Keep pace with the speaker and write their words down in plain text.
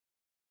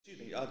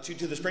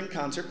To the spring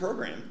concert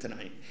program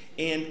tonight.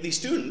 And the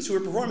students who are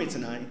performing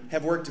tonight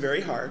have worked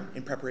very hard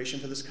in preparation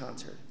for this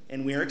concert.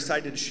 And we are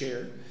excited to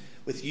share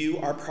with you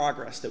our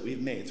progress that we've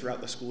made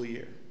throughout the school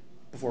year.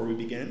 Before we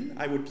begin,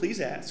 I would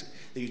please ask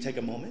that you take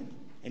a moment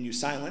and you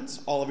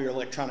silence all of your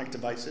electronic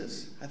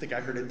devices. I think I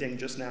heard a ding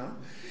just now.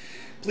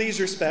 Please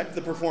respect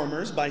the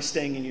performers by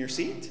staying in your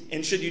seat.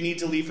 And should you need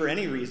to leave for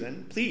any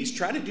reason, please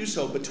try to do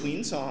so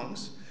between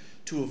songs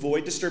to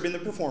avoid disturbing the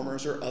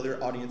performers or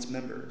other audience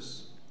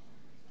members.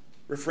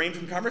 Refrain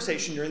from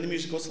conversation during the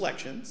musical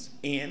selections.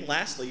 And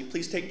lastly,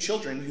 please take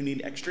children who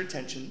need extra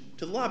attention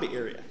to the lobby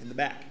area in the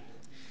back.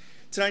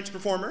 Tonight's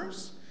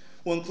performers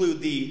will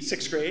include the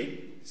 6th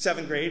grade,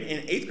 7th grade,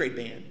 and 8th grade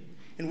band,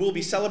 and we'll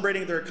be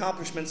celebrating their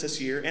accomplishments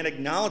this year and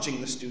acknowledging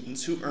the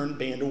students who earned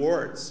band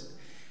awards.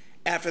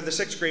 After the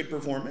 6th grade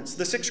performance,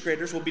 the 6th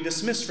graders will be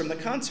dismissed from the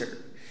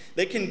concert.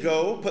 They can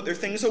go put their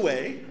things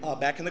away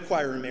back in the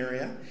choir room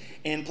area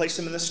and place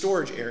them in the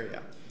storage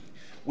area.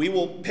 We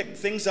will pick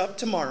things up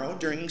tomorrow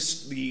during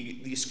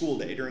the school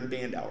day, during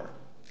band hour.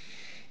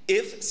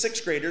 If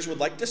 6th graders would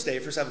like to stay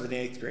for 7th and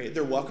 8th grade,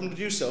 they're welcome to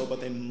do so,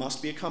 but they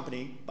must be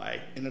accompanied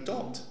by an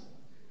adult.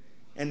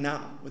 And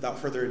now, without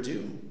further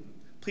ado,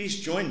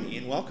 please join me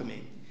in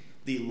welcoming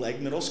the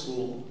Legg Middle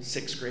School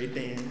 6th grade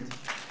band.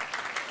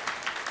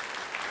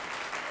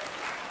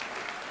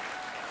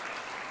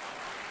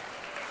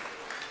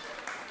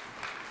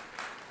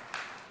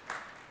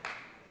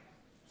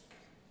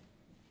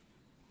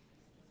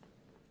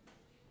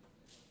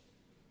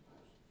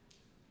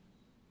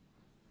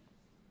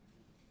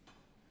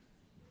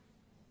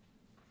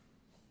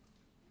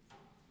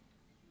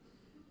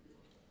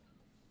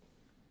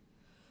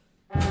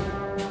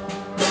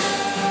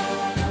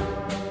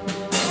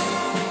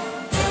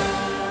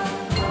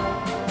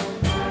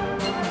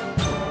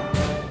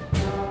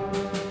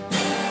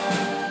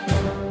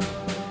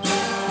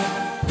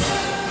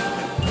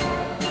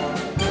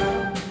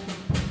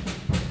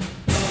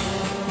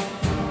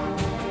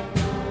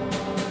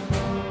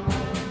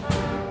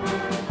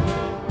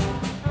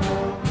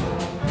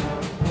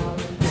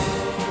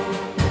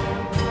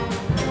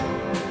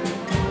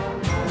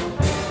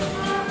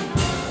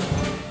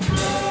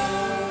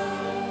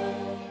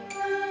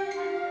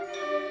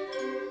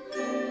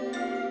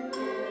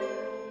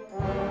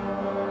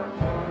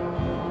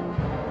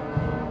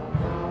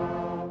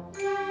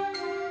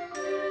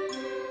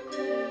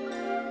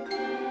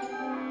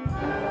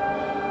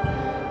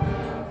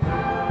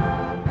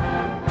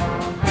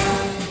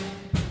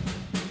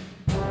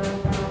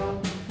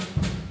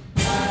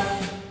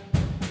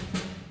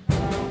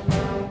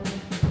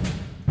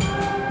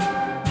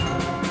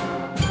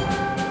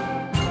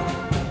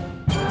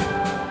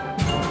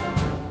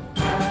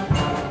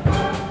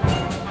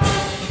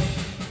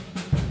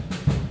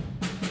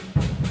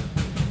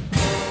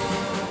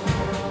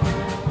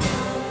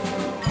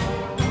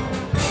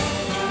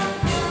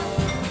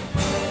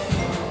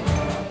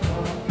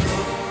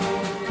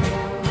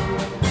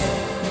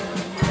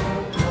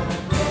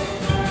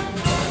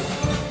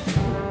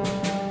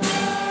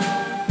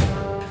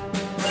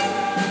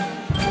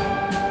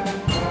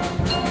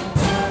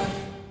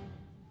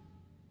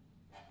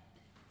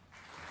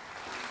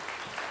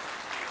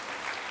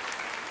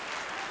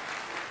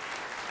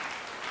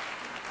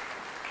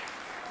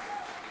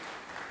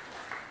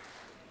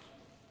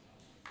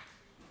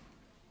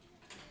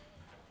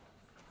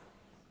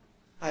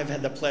 I've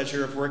had the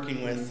pleasure of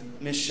working with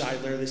Miss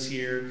Scheidler this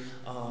year,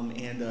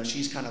 and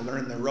she's kind of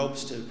learned the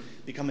ropes to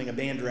becoming a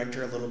band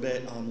director a little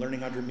bit,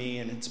 learning under me,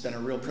 and it's been a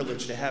real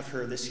privilege to have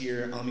her this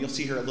year. You'll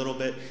see her a little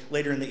bit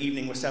later in the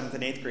evening with 7th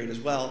and 8th grade as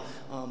well,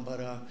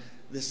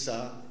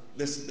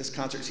 this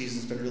concert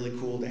season has been really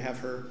cool to have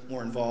her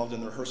more involved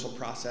in the rehearsal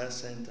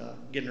process and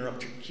getting her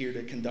up here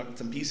to conduct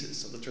some pieces,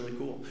 so that's really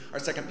cool. Our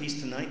second piece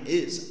tonight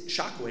is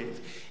Shockwave,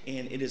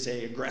 and it is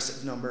an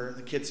aggressive number.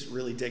 The kids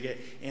really dig it,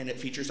 and it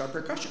features our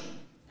percussion.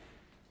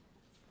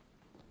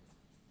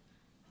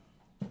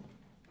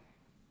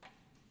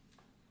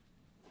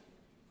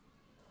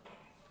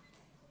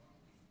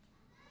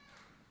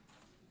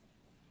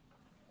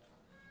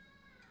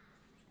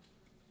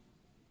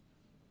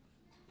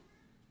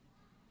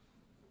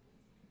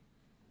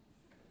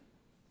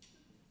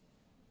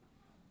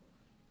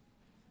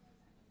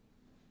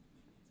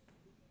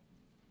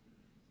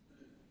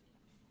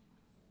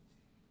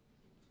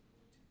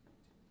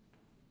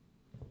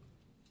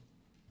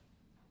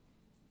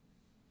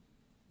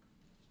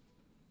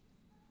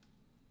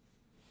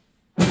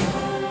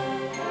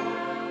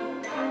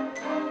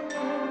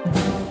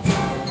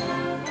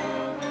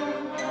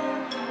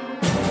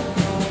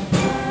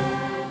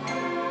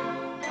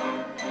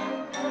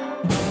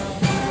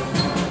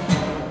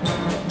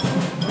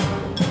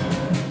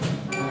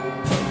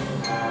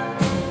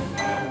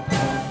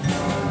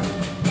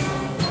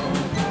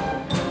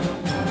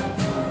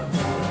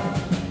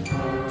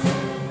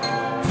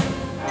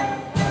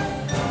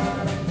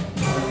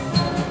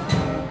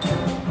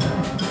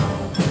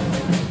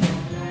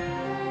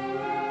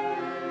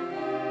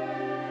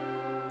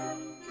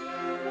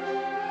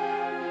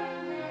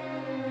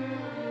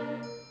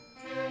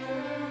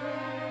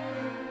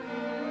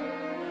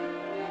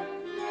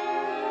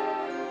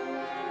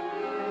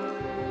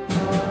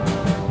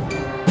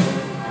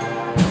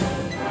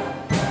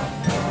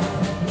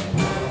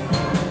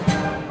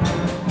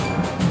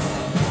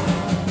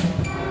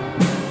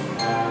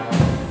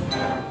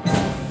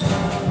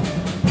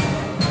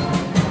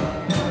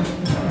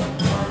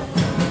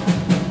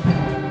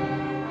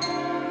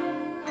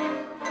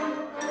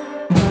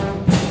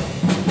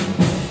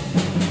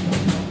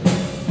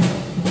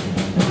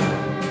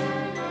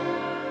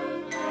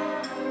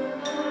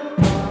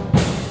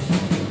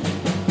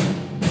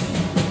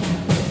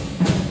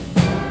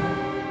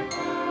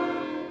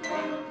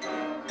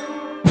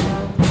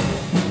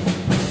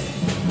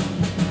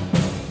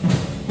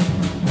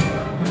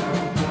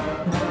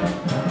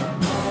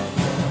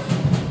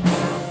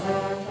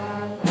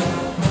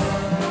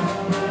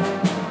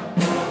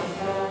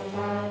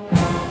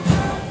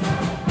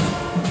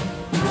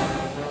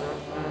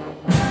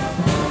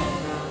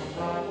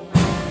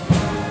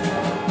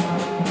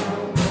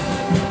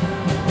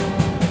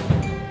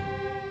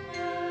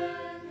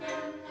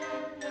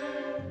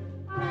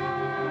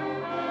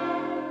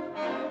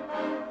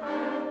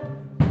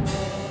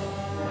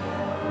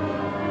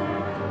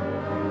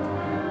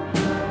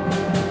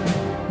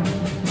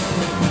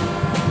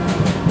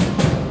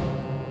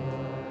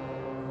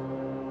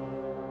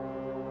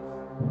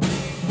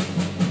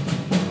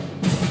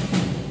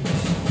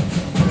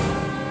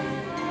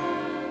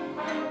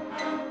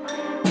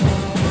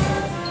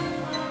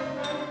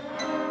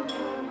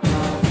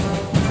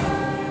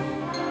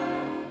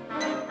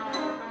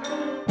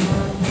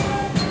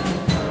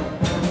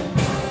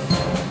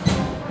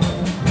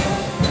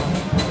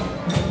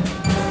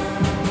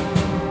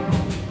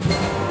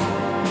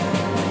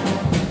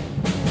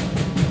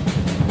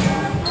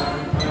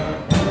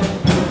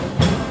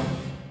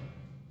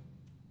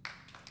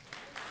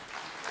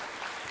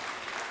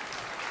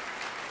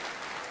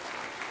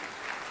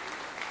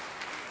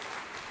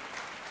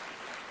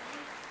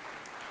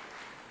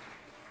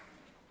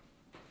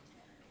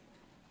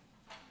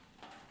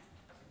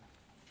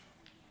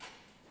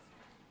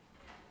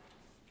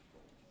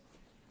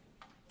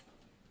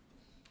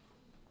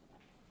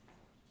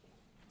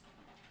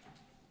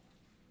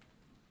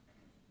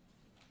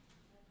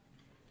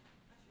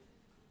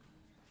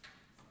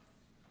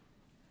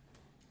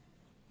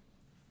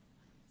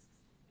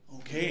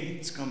 Okay,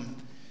 it's come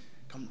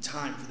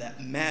time for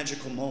that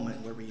magical moment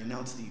where we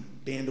announce the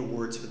band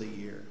awards for the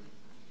year.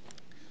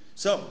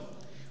 So,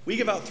 we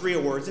give out 3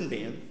 awards in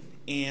band,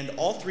 and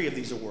all 3 of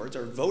these awards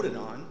are voted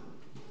on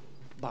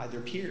by their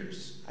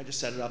peers. I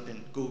just set it up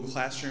in Google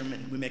Classroom,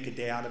 and we make a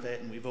day out of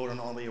it, and we vote on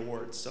all the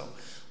awards. So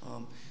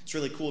it's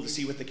really cool to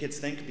see what the kids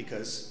think,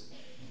 because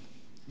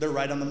they're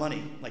right on the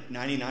money, like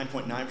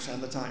 99.9%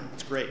 of the time.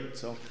 It's great.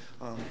 So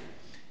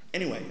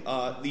anyway,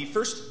 the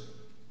first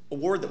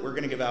award that we're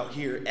going to give out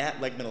here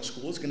at Legg Middle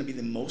School is going to be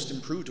the Most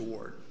Improved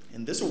Award.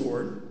 And this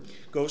award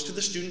goes to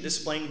the student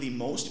displaying the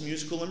most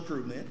musical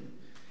improvement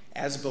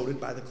as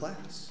voted by the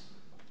class.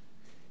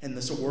 And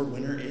this award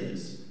winner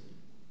is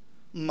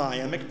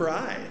Maya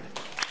McBride.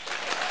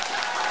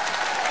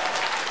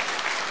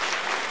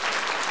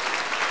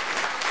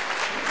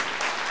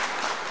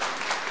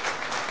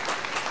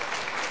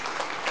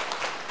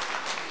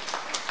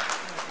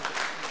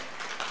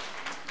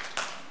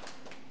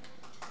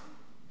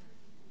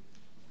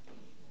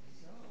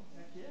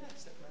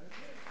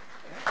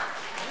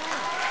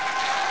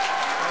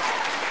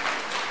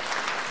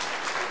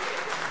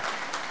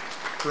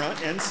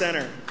 Front and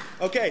center.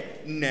 Okay,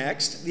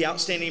 next, the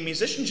Outstanding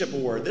Musicianship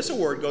Award. This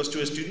award goes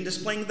to a student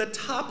displaying the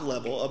top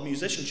level of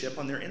musicianship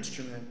on their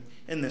instrument.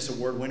 And this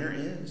award winner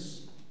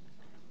is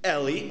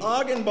Ellie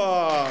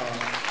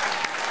Augenbaugh.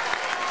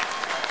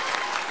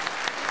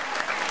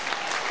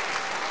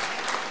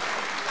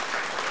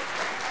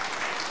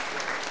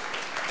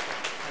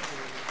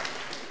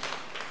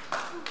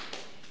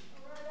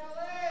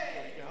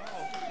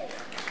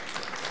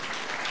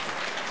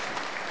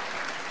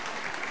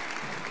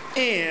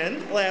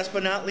 And last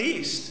but not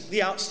least,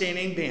 the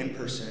Outstanding Band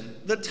Person,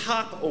 the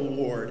top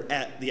award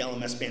at the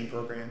LMS band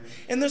program.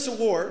 And this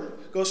award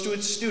goes to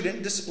a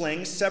student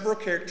displaying several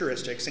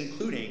characteristics,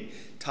 including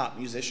top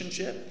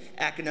musicianship,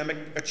 academic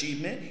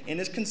achievement, and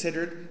is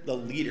considered the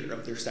leader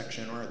of their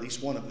section, or at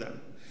least one of them.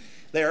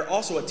 They are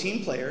also a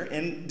team player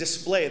and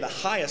display the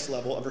highest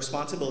level of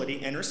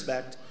responsibility and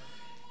respect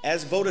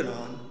as voted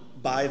on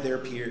by their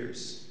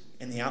peers.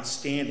 And the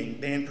Outstanding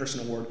Band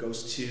Person Award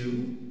goes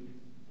to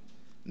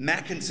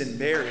Mackinson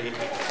Berry.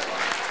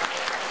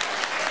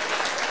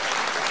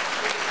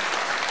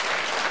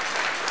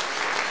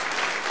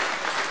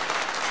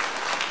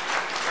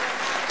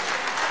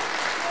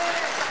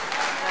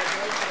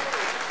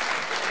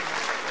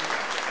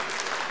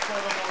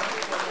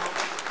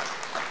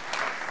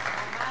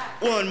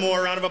 One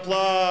more round of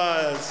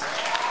applause.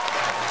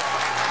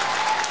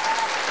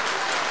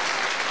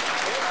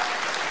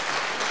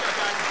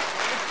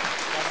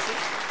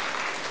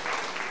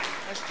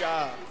 Nice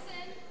job.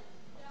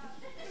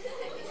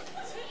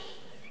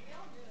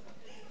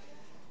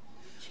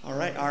 All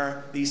right,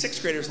 the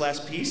 6th grader's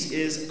last piece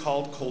is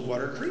called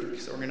Coldwater Creek.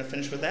 So we're going to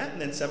finish with that,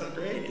 and then 7th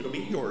grade, it'll be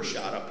your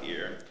shot up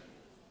here.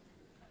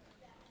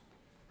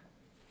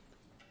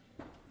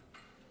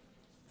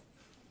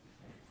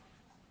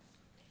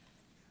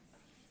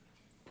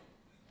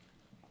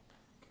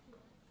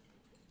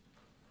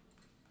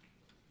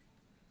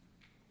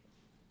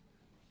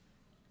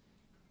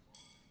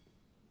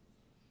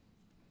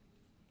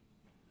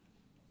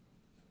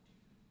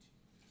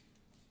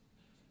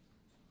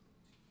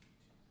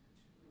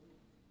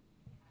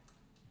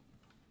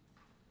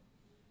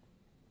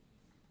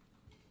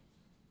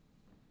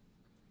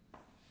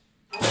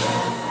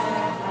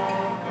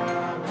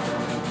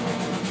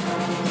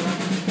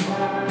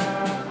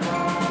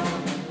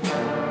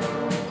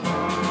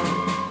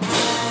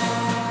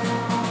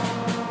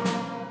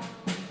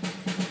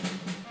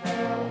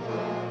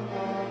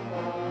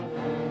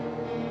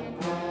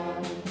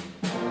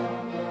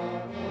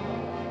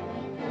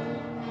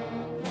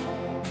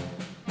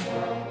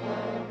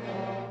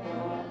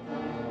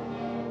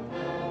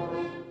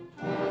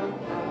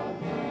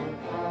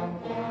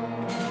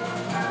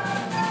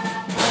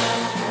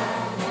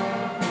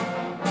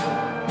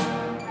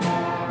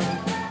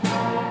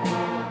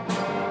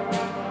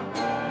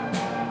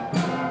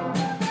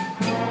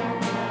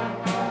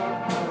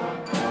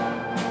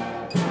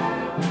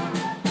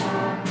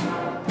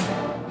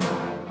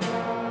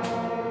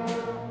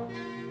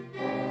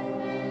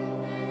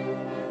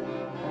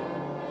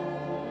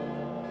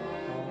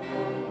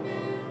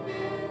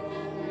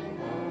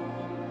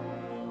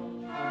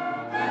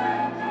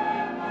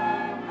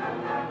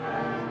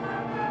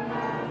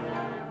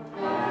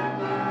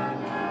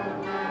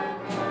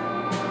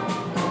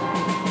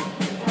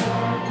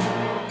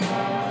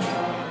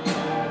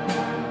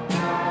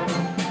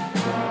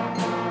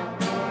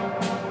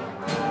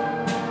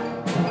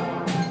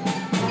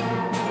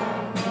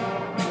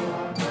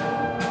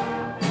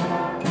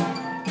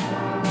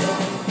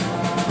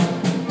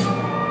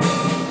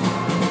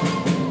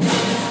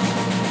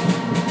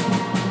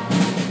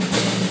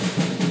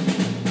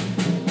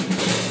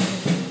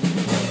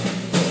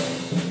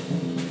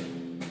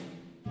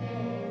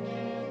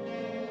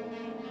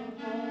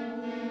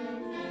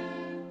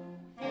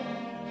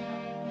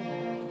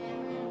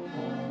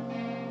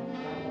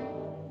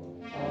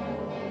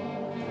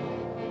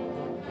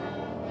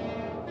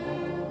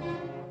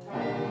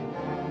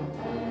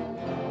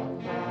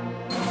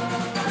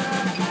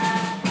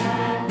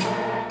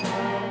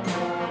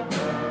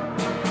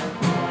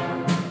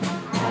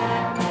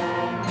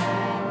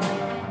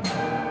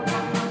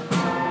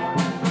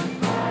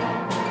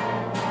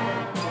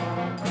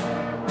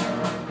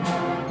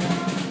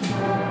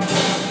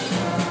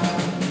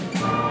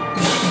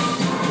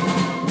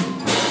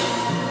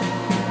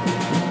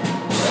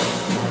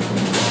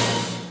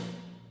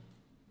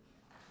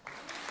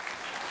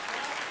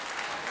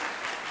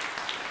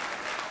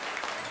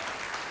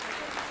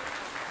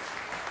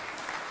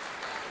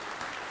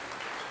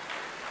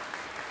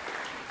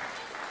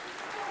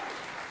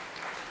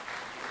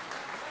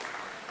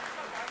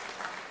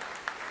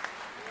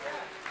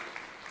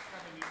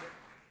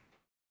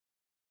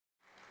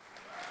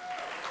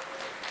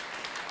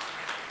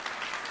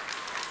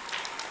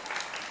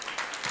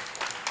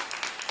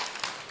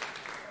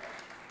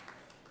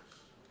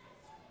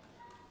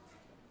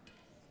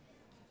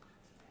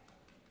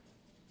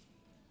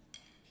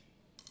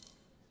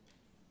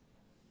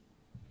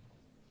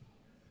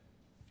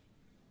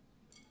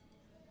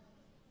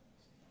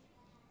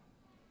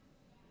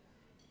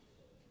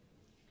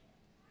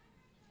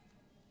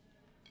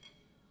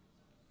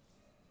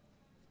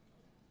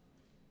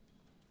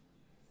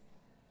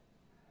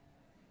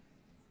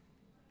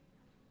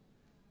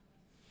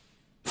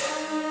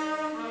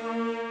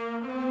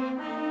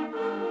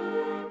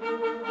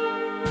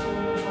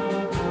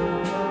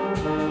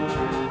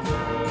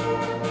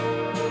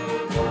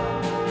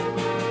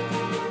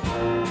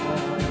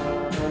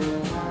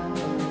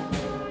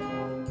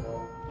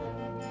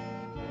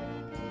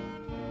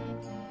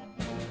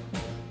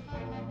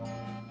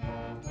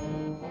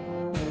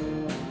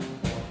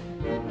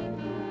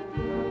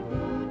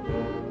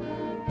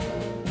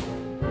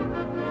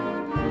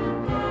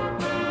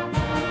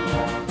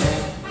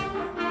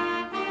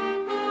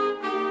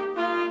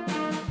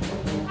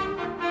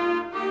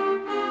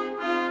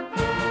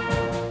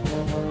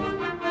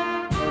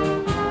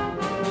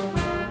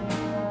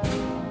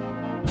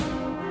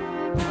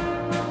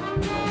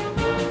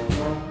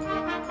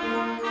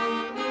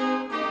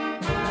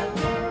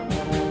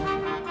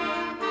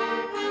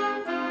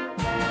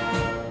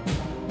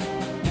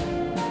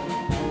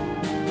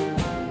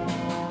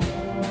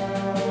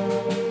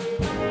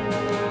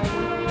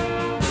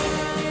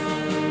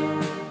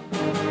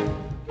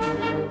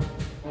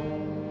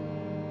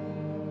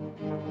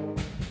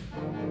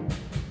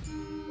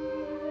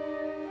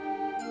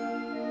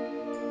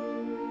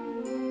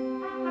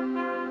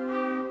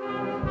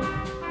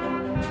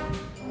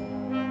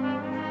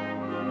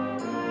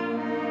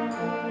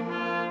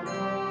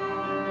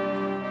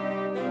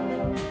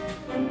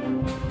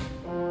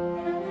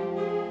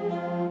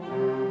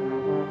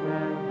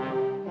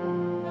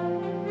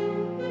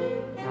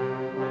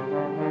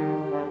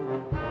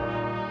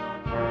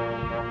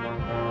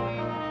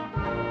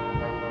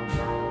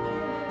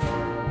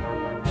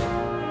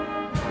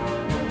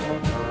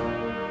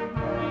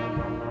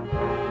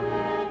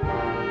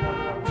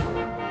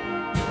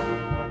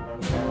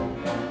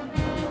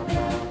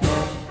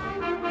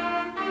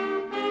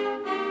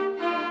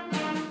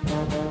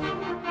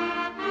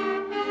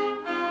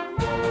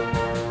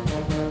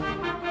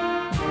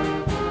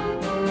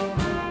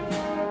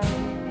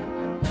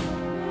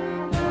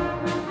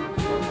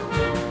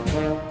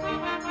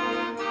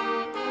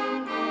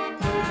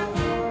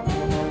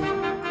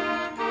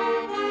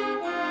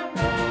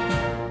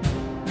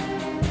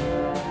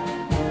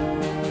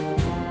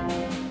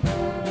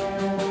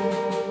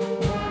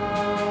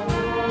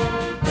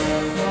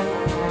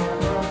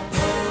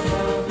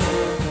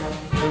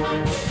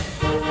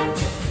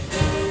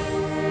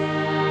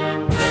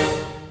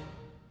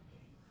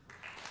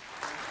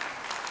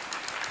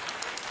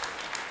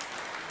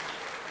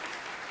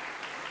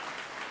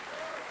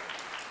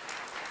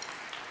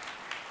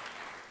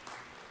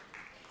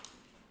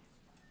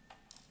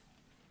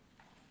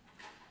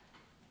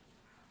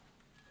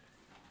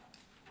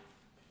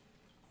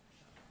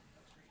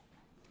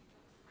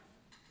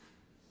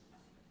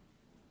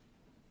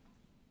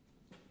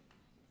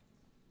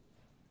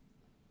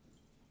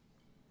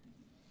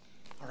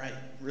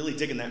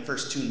 digging that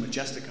first tune,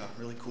 Majestica.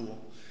 Really cool.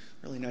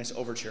 Really nice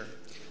overture.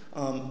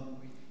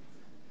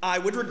 I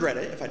would regret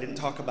it if I didn't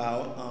talk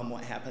about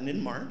what happened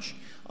in March.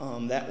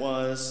 That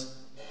was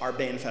our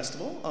band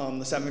festival.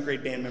 The 7th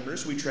grade band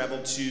members, we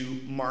traveled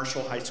to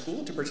Marshall High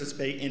School to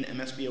participate in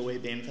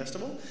MSBOA Band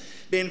Festival.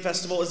 Band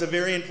Festival is a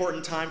very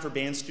important time for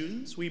band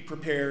students. We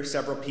prepare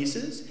several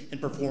pieces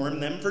and perform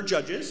them for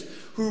judges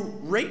who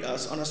rate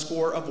us on a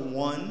score of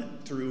 1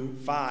 through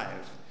 5.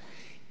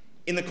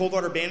 In the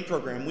Coldwater Band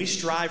program, we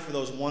strive for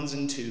those 1s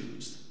and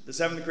 2s. The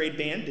 7th grade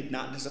band did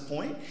not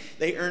disappoint.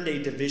 They earned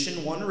a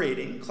Division I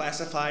rating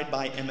classified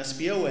by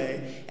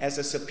MSBOA as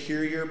a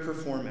superior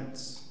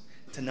performance.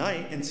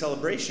 Tonight, in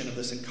celebration of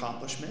this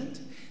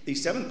accomplishment, the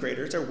 7th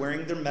graders are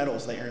wearing their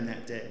medals they earned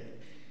that day.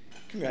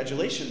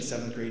 Congratulations,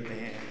 7th grade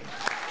band.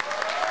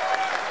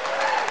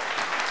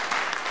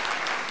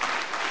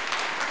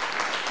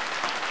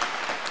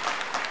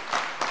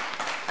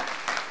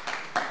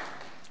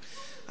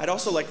 I'd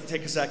also like to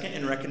take a second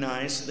and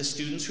recognize the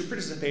students who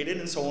participated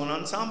in solo and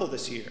ensemble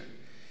this year.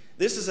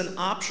 This is an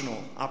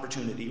optional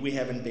opportunity we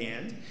have in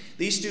band.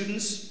 These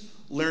students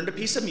learned a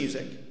piece of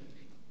music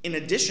in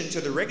addition to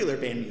the regular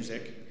band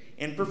music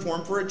and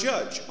performed for a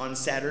judge on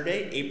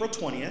Saturday, April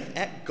 20th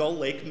at Gull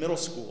Lake Middle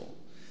School.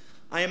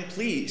 I am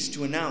pleased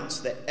to announce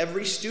that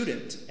every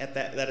student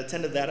that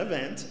attended that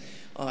event,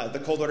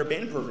 the Coldwater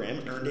Band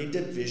program, earned a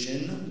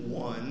Division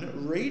I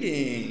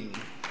rating.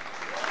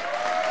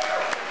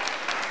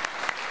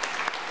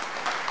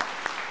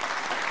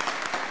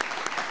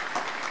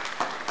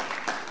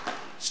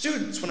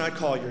 Students, when I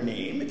call your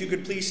name, if you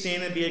could please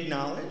stand and be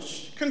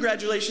acknowledged.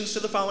 Congratulations to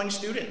the following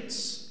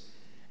students: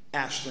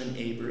 Ashlyn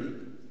Avery,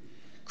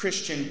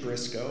 Christian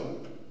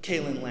Briscoe,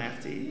 Kaylin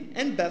Lafty,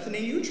 and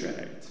Bethany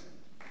Utrecht.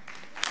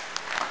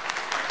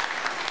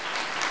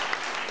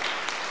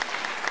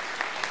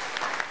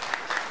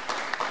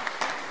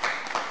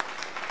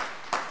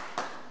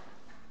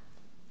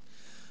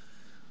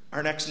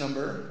 Our next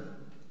number,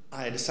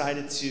 I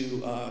decided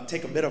to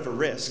take a bit of a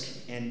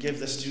risk and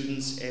give the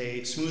students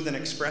a smooth and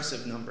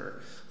expressive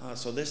number.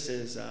 So this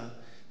is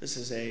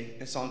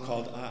a song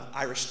called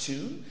Irish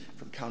Tune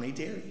from County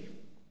Derry.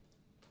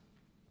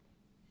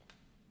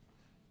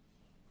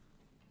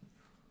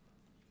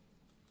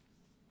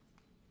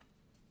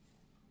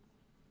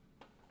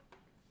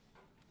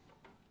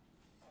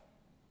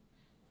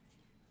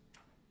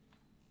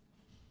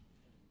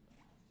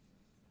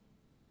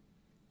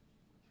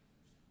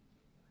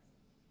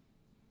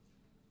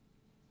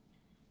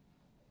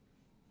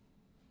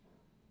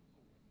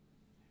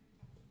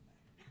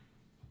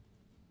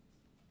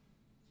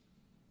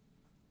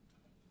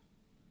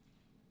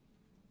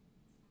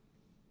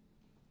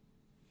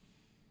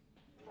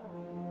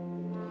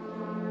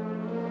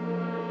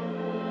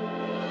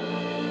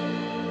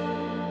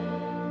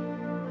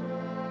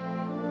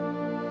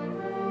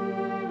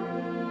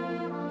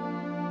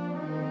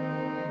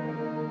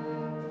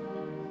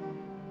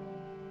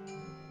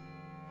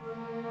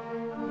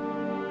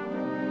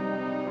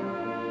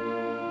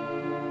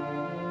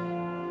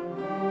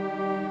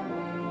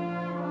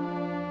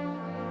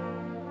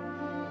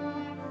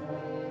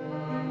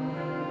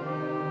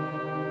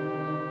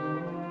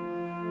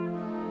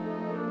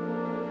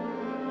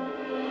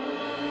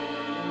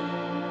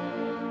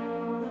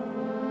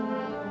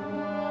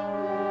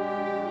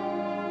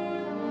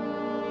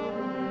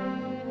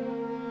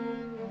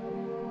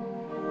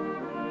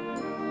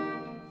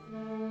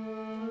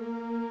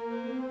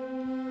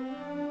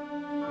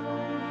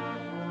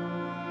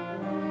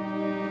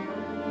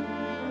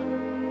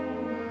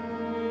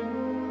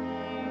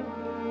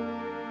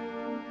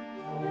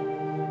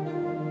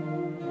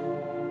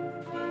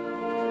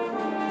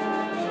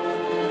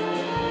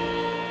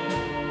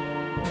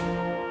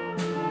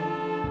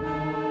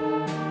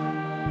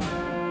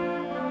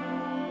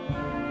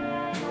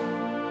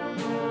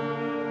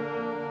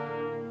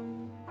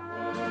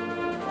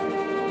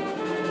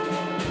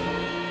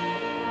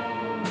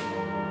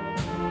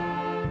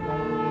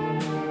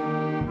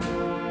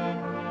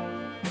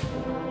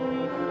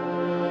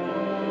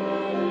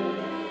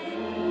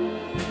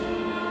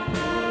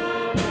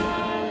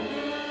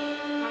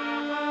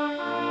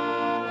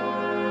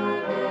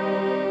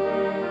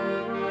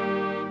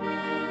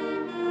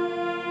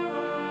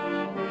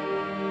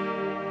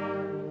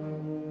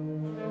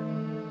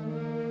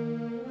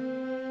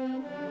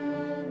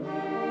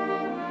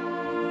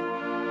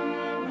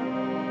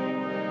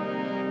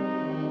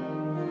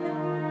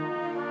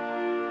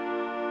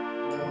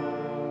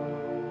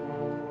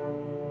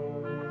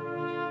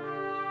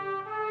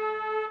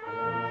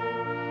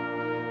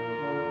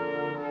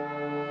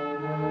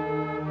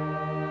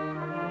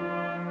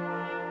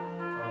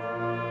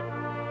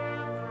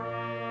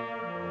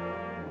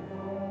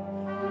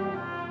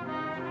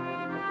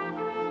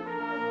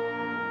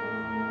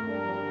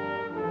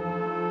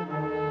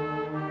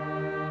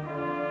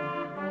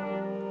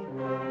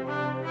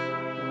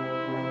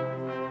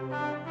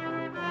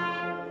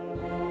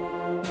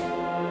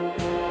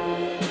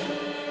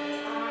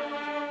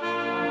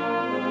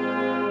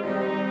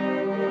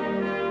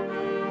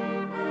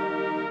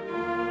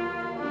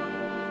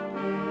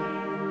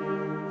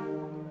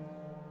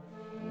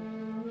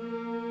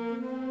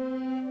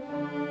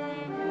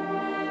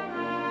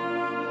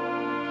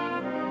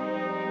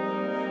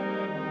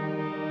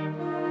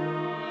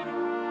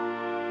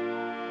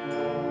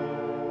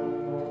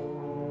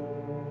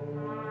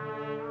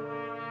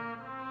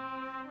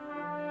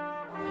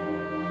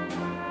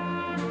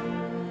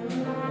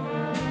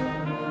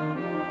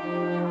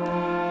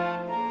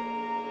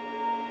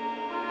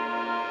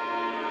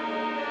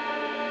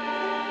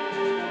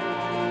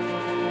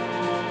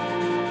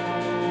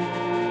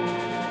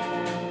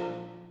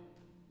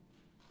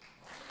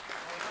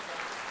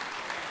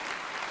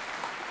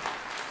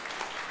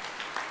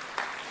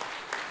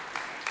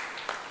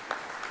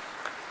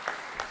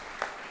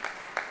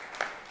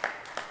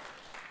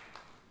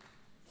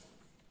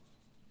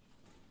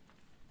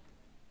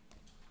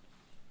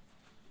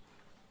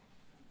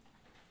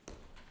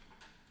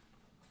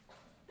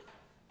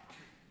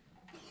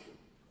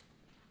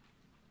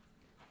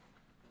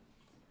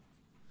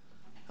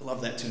 Love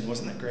that tune,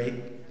 wasn't that great?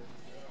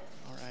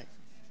 All right.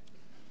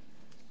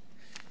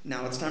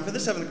 Now it's time for the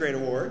 7th grade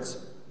awards.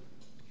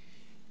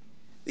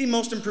 The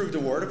Most Improved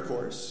Award, of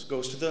course,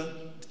 goes to the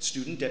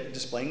student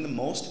displaying the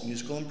most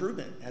musical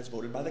improvement, as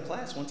voted by the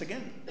class once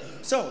again.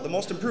 So, the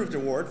Most Improved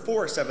Award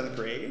for 7th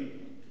grade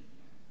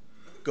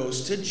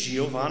goes to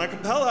Giovanna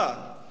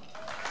Capella.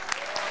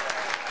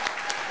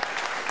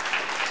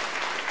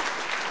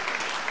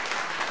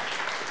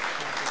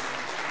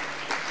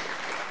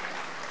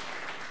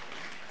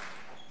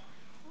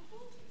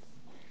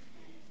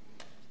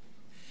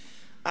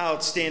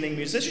 Outstanding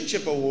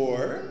Musicianship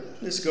Award.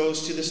 This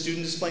goes to the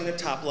student displaying the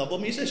top level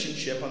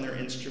musicianship on their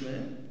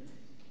instrument.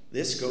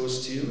 This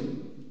goes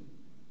to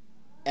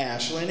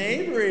Ashlyn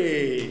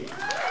Avery.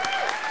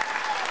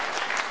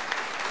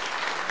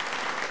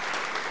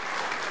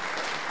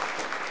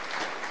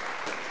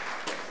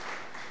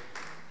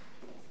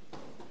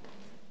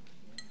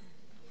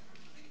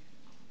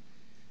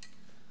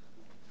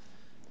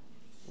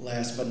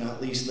 Last but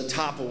not least, the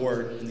top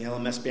award in the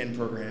LMS band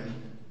program.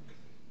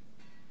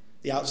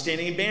 The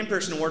Outstanding Band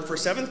Person Award for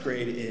 7th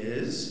grade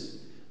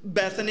is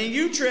Bethany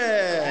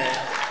Utrecht.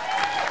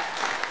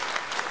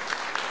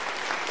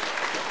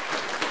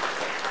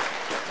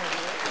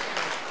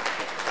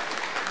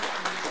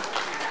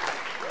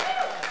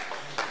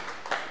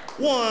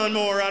 One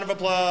more round of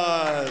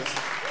applause.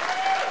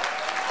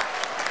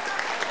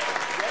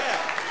 Yeah.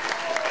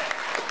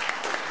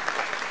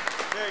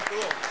 Very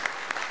cool.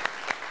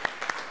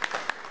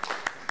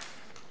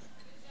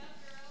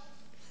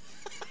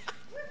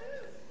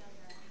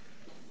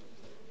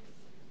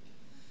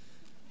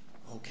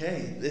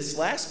 Okay, this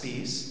last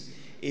piece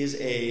is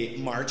a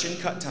march and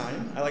cut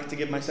time. I like to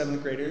give my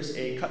 7th graders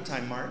a cut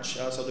time march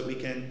so that they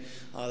can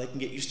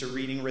get used to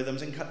reading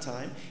rhythms and cut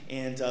time.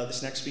 And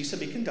this next piece will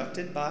be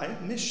conducted by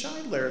Miss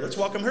Scheidler. Let's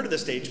welcome her to the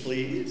stage,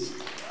 please.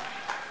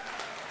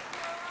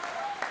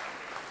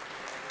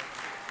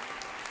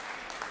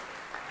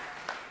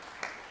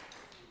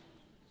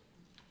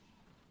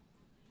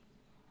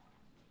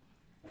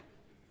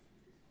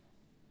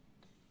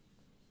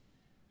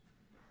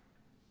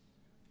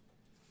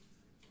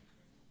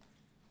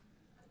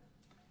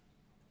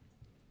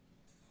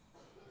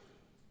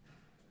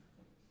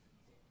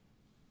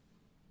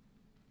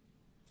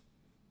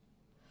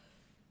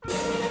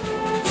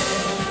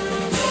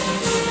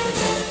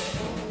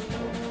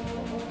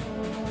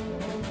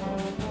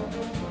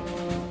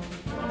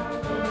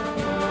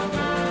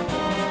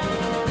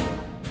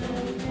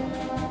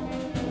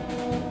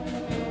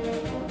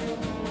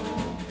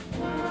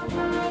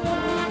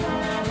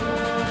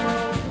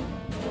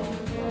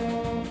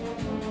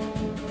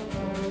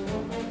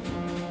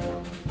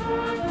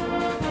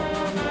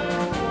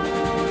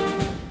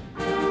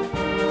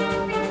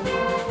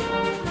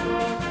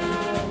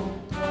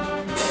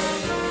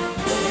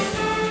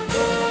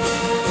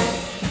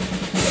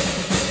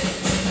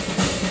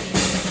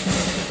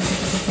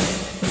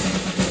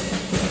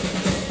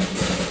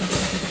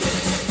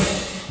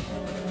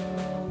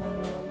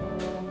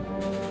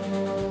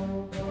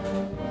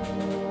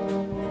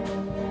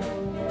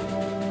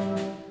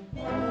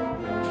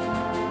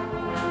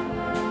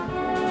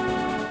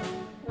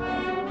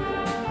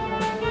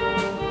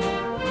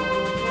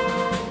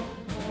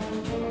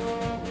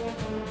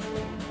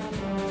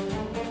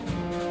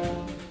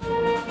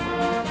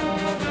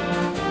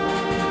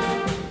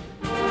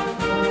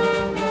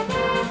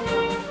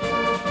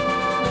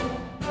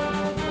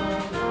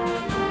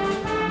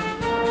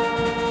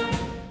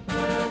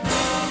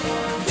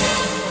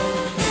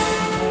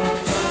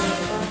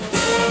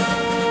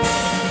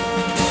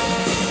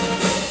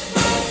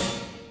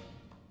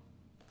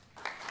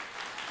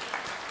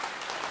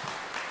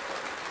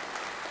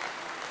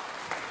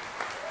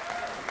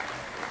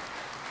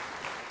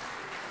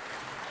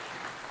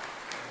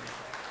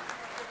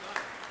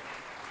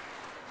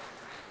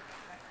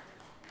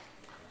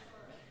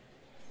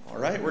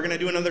 All right, we're going to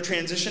do another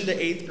transition to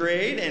 8th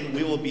grade, and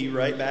we will be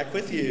right back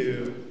with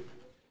you.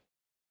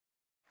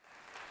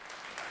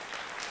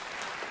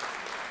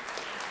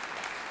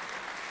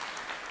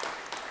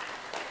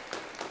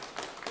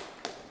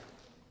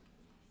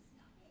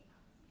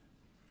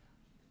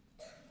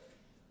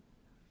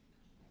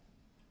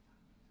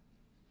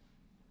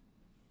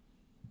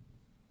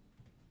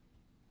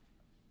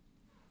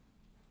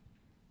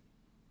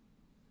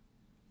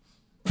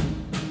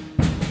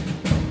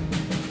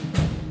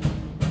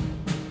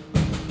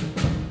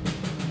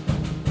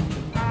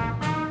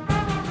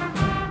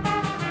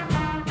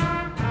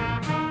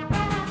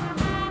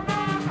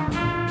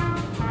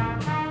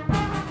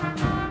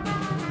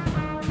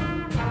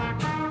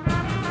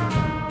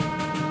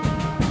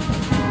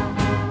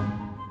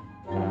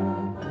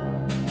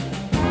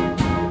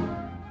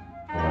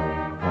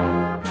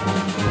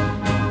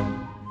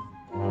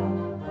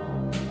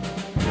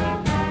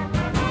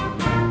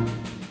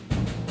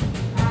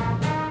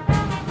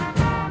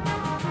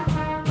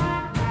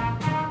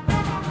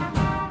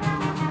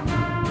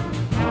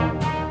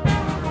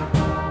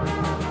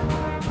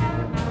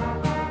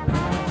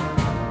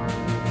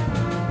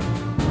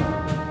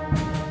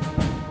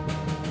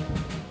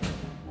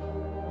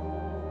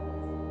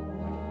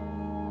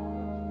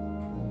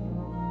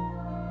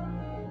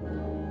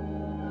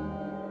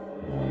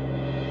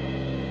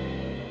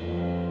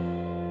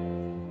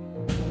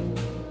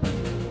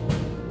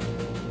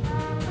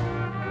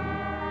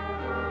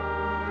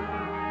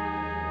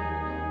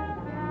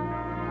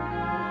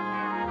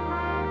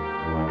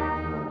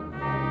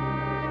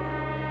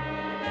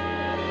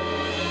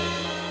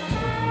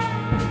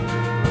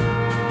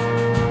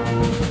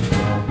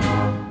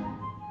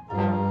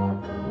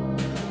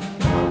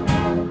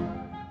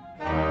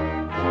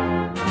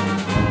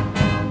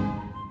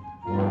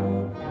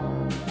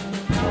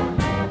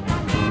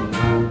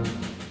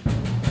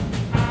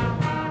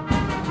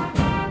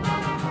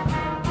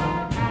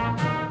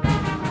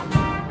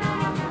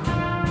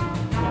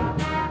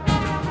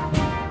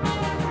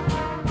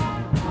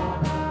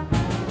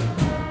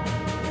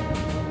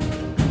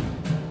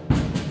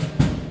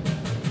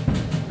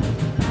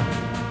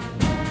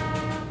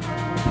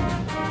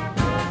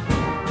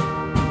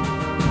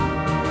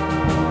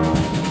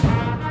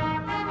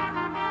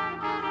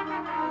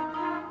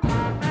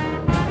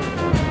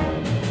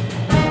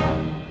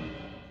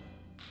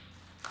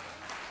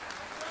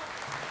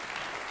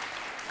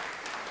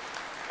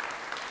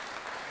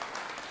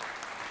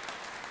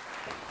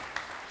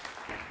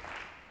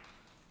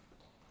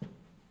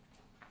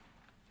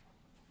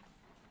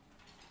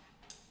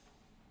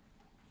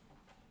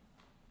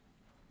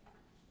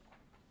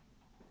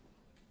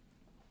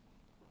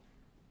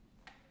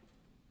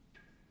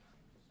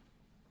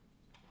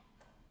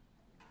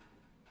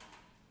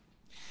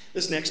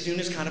 This next tune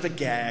is kind of a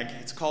gag.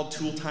 It's called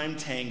Tool Time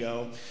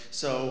Tango.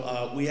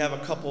 So we have a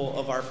couple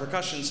of our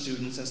percussion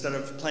students, instead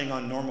of playing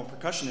on normal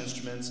percussion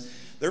instruments,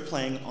 they're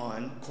playing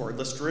on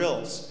cordless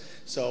drills.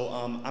 So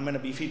I'm going to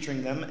be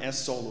featuring them as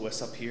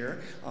soloists up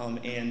here,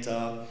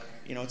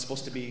 you know, it's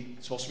supposed to be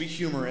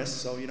humorous.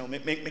 So you know,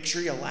 make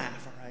sure you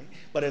laugh, all right?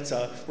 But it's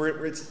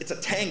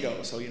a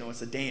tango, so you know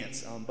it's a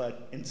dance.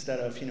 But instead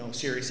of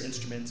serious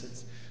instruments,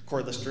 it's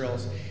cordless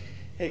drills.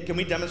 Hey, can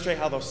we demonstrate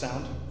how those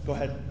sound? Go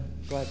ahead.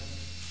 Go ahead.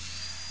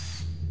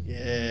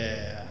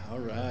 Yeah. All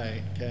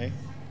right. Okay.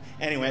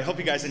 Anyway, I hope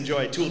you guys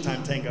enjoy Tool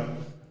Time Tango.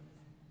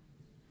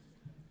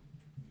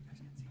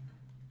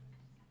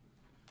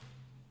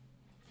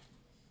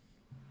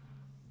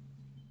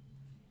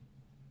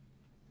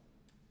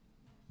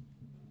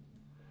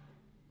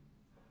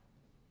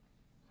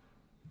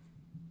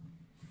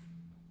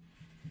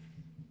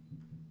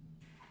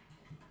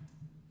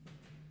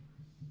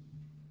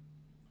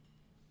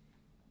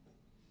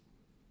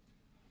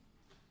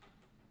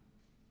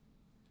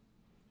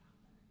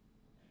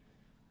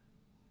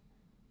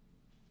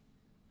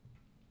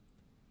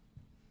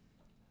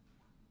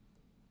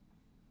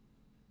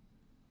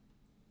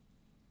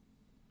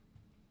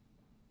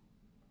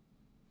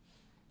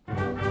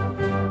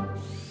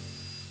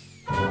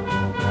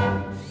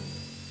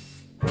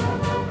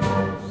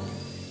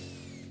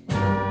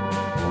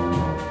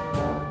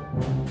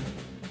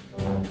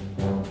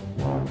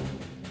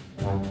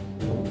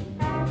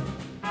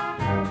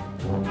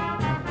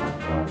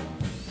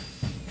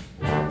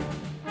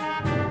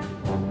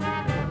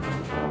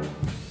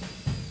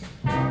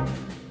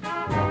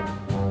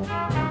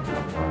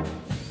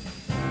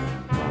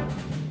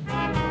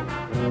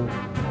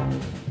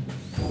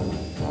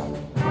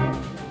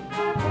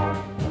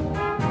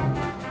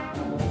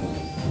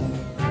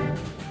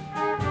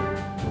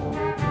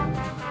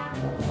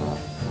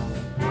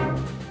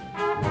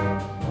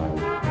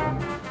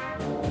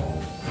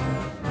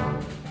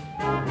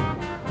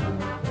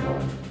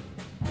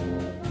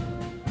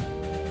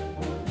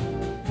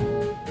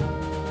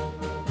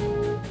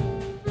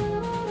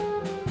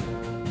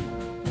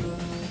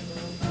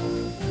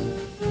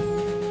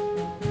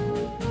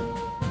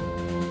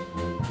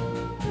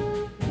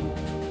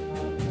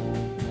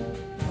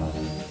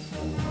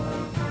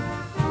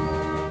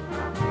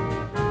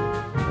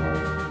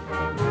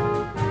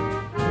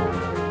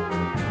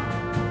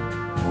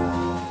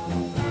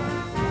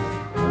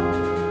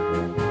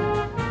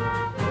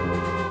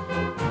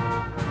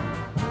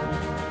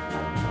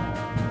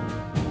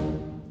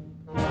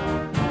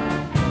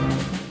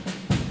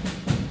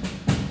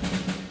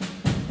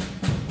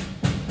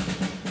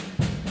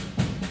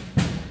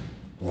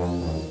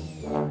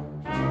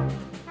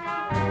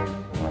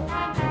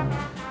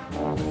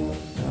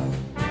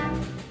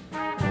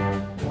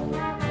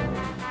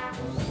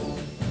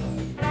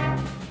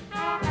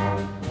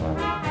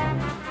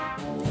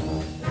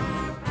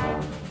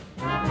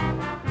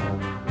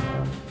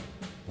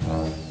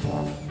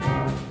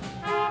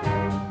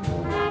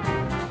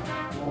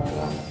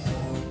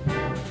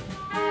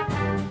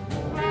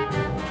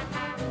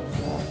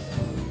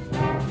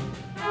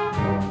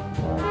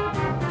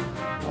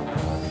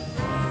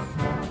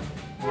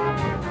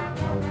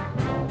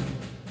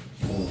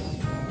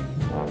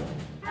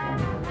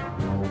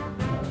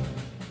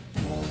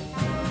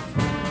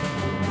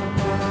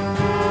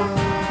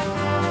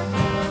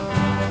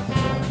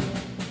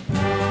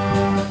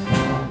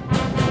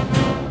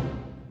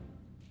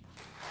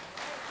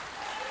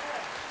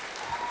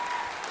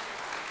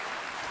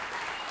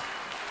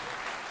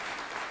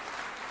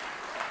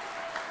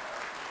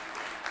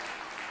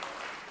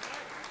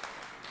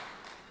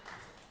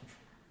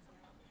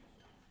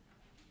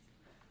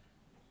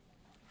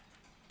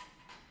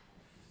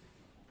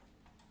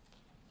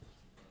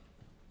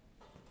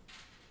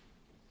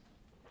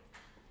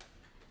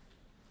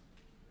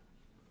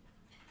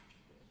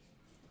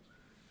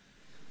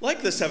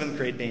 Like the 7th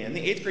grade band, the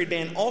 8th grade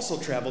band also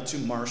traveled to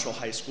Marshall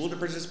High School to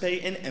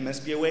participate in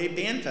MSBOA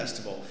Band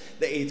Festival.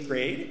 The 8th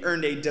grade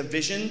earned a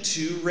Division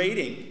II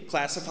rating,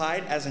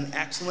 classified as an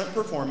excellent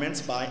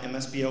performance by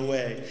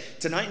MSBOA.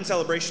 Tonight, in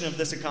celebration of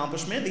this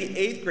accomplishment, the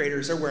 8th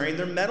graders are wearing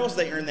their medals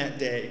they earned that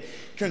day.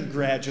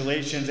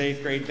 Congratulations,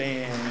 8th grade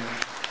band.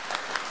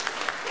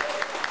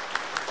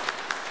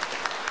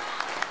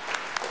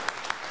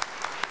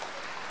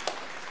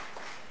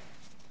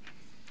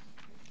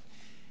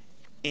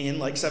 And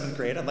like 7th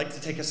grade, I'd like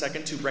to take a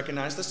second to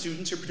recognize the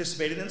students who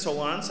participated in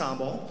Solo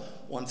Ensemble.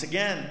 Once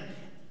again,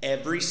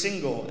 every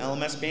single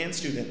LMS band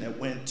student that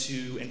went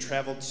to and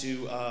traveled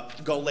to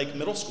Gull Lake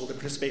Middle School to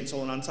participate in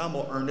Solo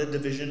Ensemble earned a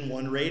Division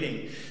I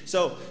rating.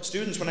 So,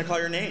 students, when I call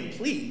your name,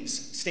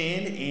 please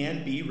stand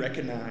and be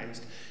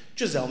recognized.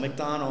 Giselle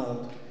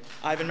McDonald,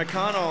 Ivan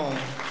McConnell,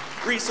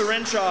 Risa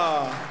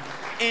Renshaw,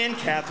 and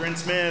Catherine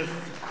Smith.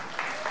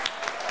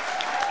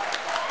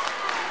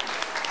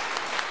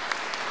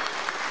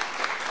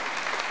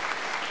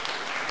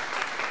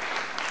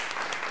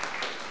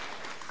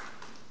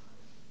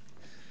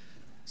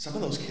 Some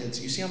of those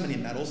kids, you see how many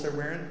medals they're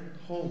wearing?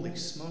 Holy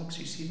smokes,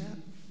 you see that?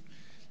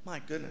 My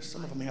goodness,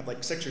 some of them have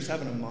like 6 or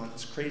 7 of them on.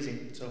 It's crazy.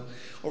 So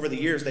over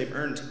the years, they've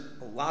earned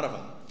a lot of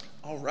them.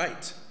 All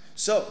right.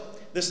 So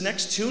this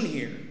next tune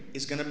here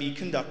is going to be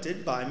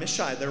conducted by Miss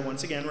Scheidler.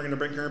 Once again, we're going to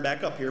bring her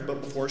back up here. But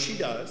before she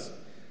does,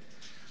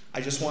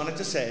 I just wanted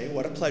to say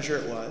what a pleasure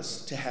it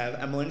was to have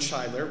Emmeline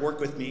Scheidler work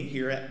with me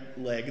here at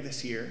LEG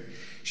this year.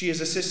 She has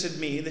assisted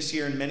me this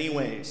year in many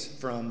ways,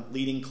 from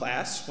leading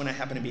class when I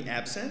happen to be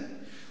absent,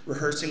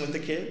 rehearsing with the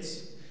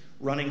kids,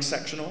 running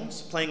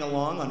sectionals, playing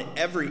along on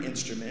every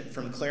instrument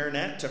from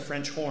clarinet to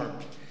French horn.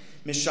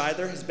 Ms.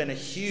 Scheidler has been a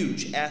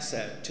huge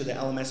asset to the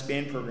LMS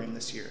band program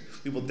this year.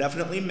 We will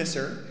definitely miss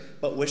her,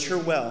 but wish her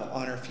well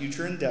on her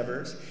future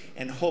endeavors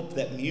and hope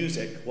that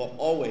music will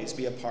always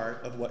be a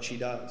part of what she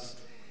does.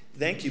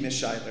 Thank you,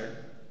 Ms. Scheidler.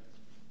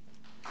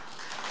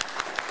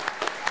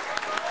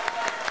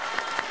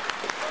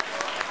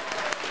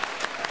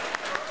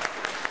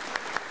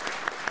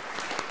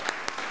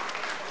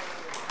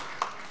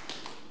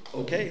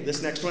 Okay,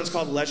 this next one is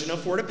called Legend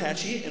of Fort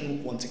Apache,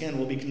 and once again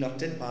will be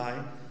conducted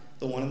by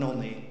the one and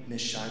only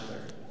Ms.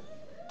 Scheidler.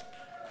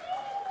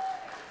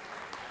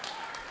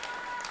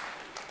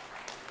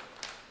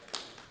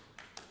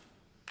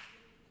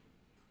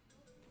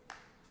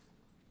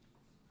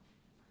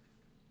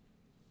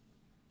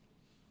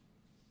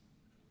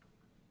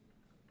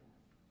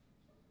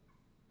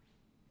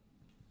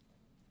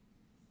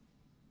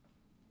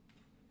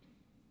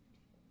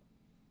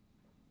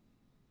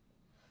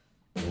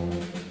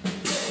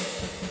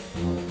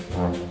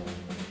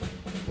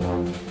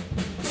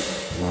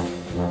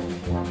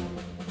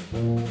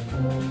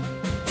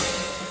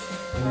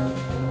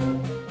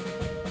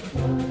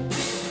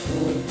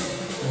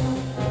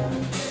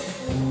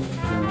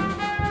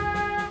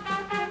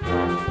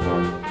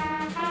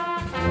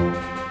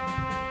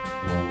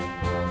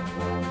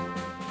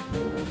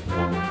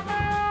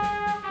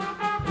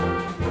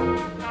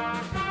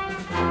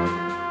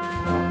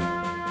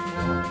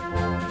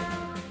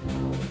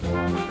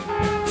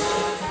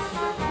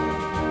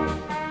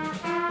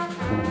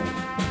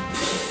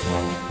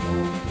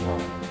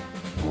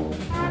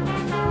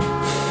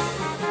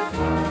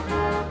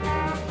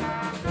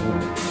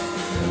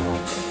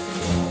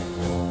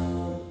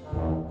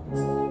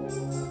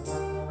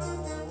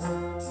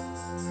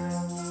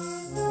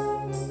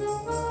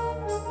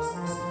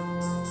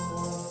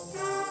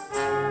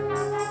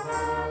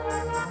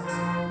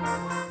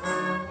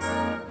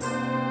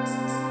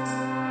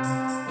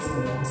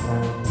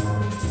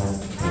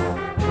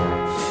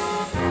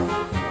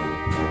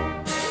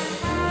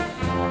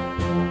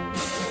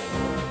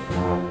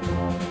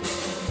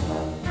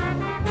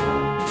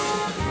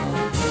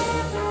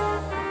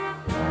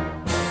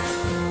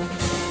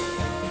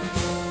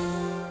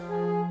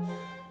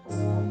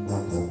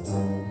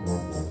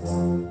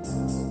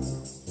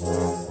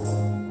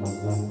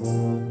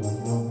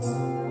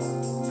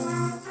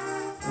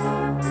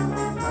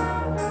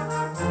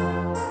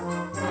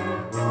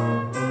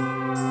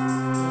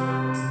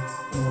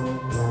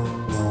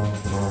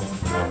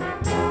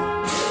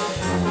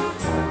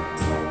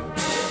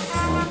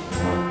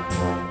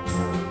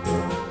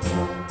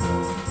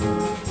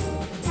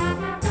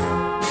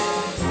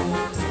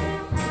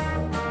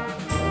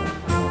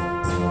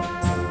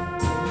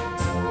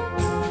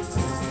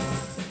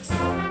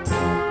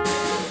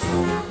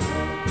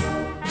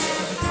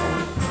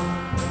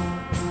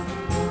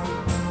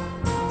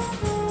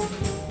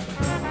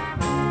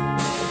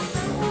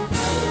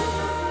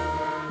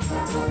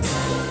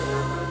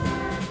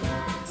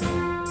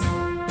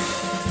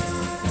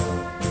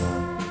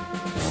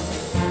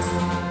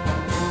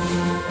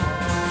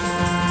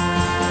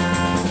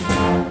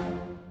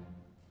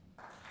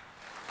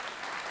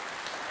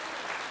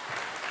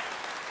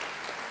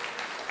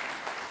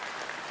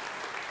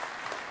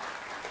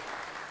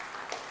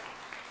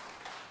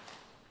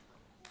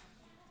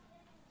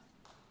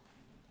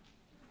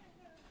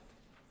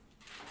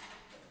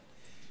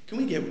 Can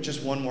we get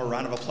just one more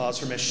round of applause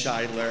for Ms.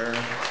 Scheidler?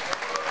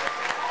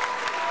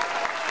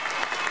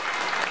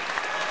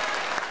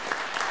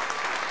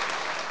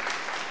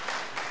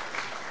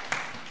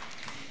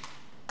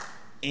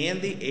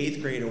 And the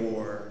 8th grade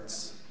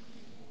awards.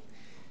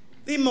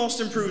 The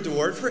Most Improved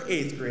Award for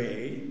 8th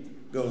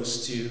grade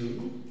goes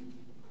to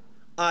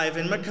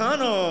Ivan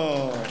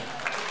McConnell.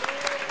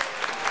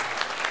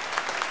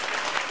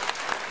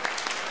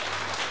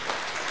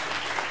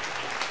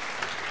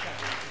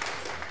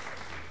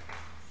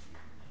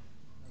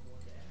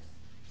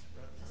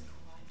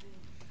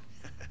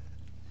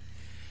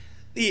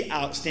 The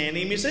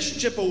Outstanding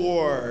Musicianship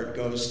Award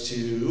goes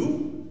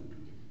to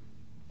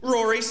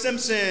Rory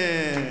Simpson.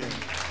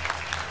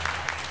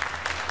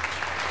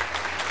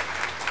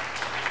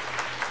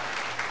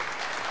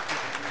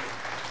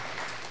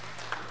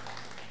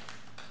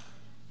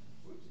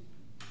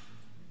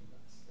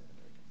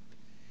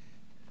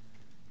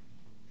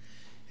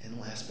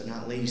 And last but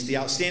not least, the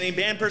Outstanding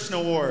Band Person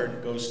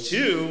Award goes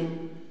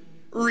to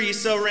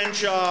Risa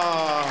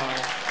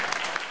Renshaw.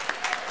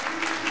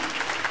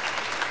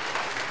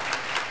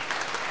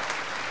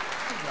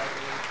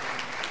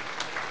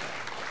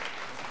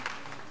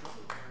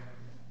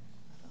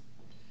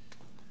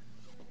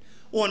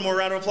 One more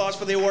round of applause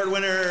for the award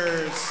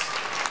winners.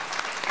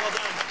 Well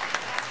done.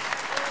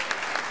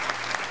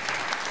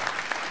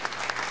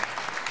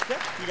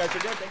 Yeah, you guys are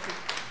good. Thank you.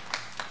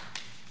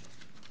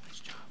 Nice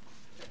job.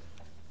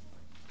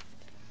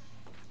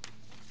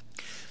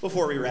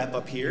 Before we wrap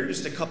up here,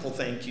 just a couple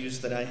thank yous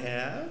that I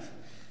have.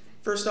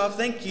 First off,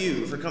 thank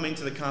you for coming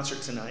to the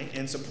concert tonight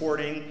and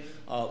supporting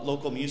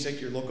local music,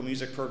 your local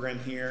music program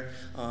here,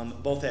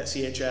 both at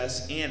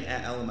CHS and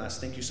at LMS.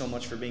 Thank you so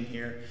much for being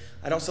here.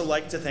 I'd also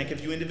like to thank a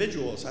few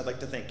individuals. I'd like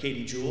to thank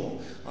Katie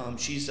Jewell.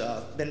 She's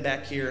been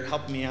back here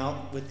helping me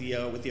out with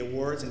the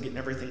awards and getting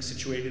everything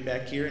situated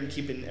back here and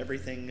keeping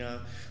everything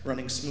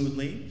running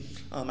smoothly.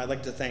 I'd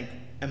like to thank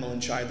Emmeline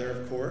Scheidler,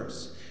 of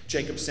course.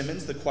 Jacob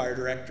Simmons, the choir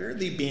director,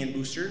 the band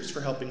boosters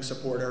for helping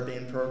support our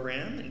band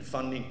program and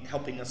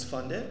helping us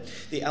fund it,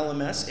 the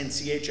LMS and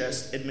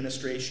CHS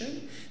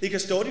administration, the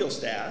custodial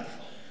staff,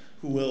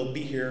 who will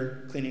be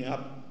here cleaning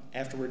up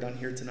after we're done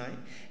here tonight.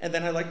 And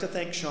then I'd like to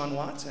thank Sean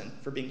Watson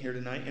for being here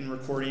tonight and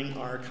recording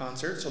our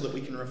concert so that we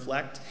can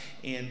reflect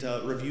and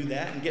review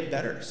that and get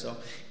better. So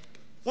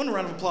one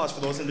round of applause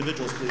for those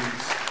individuals,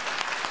 please.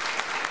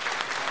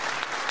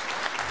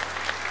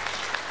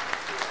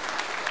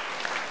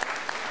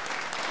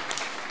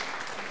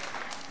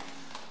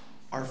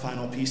 Our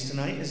final piece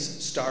tonight is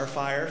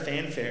Starfire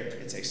Fanfare.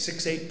 It's a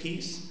 6/8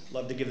 piece.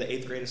 Love to give the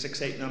 8th grade a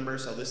 6/8 number,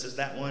 so this is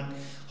that one.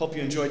 Hope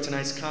you enjoyed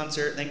tonight's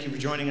concert. Thank you for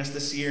joining us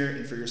this year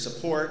and for your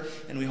support,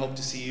 and we hope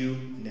to see you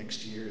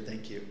next year.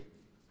 Thank you.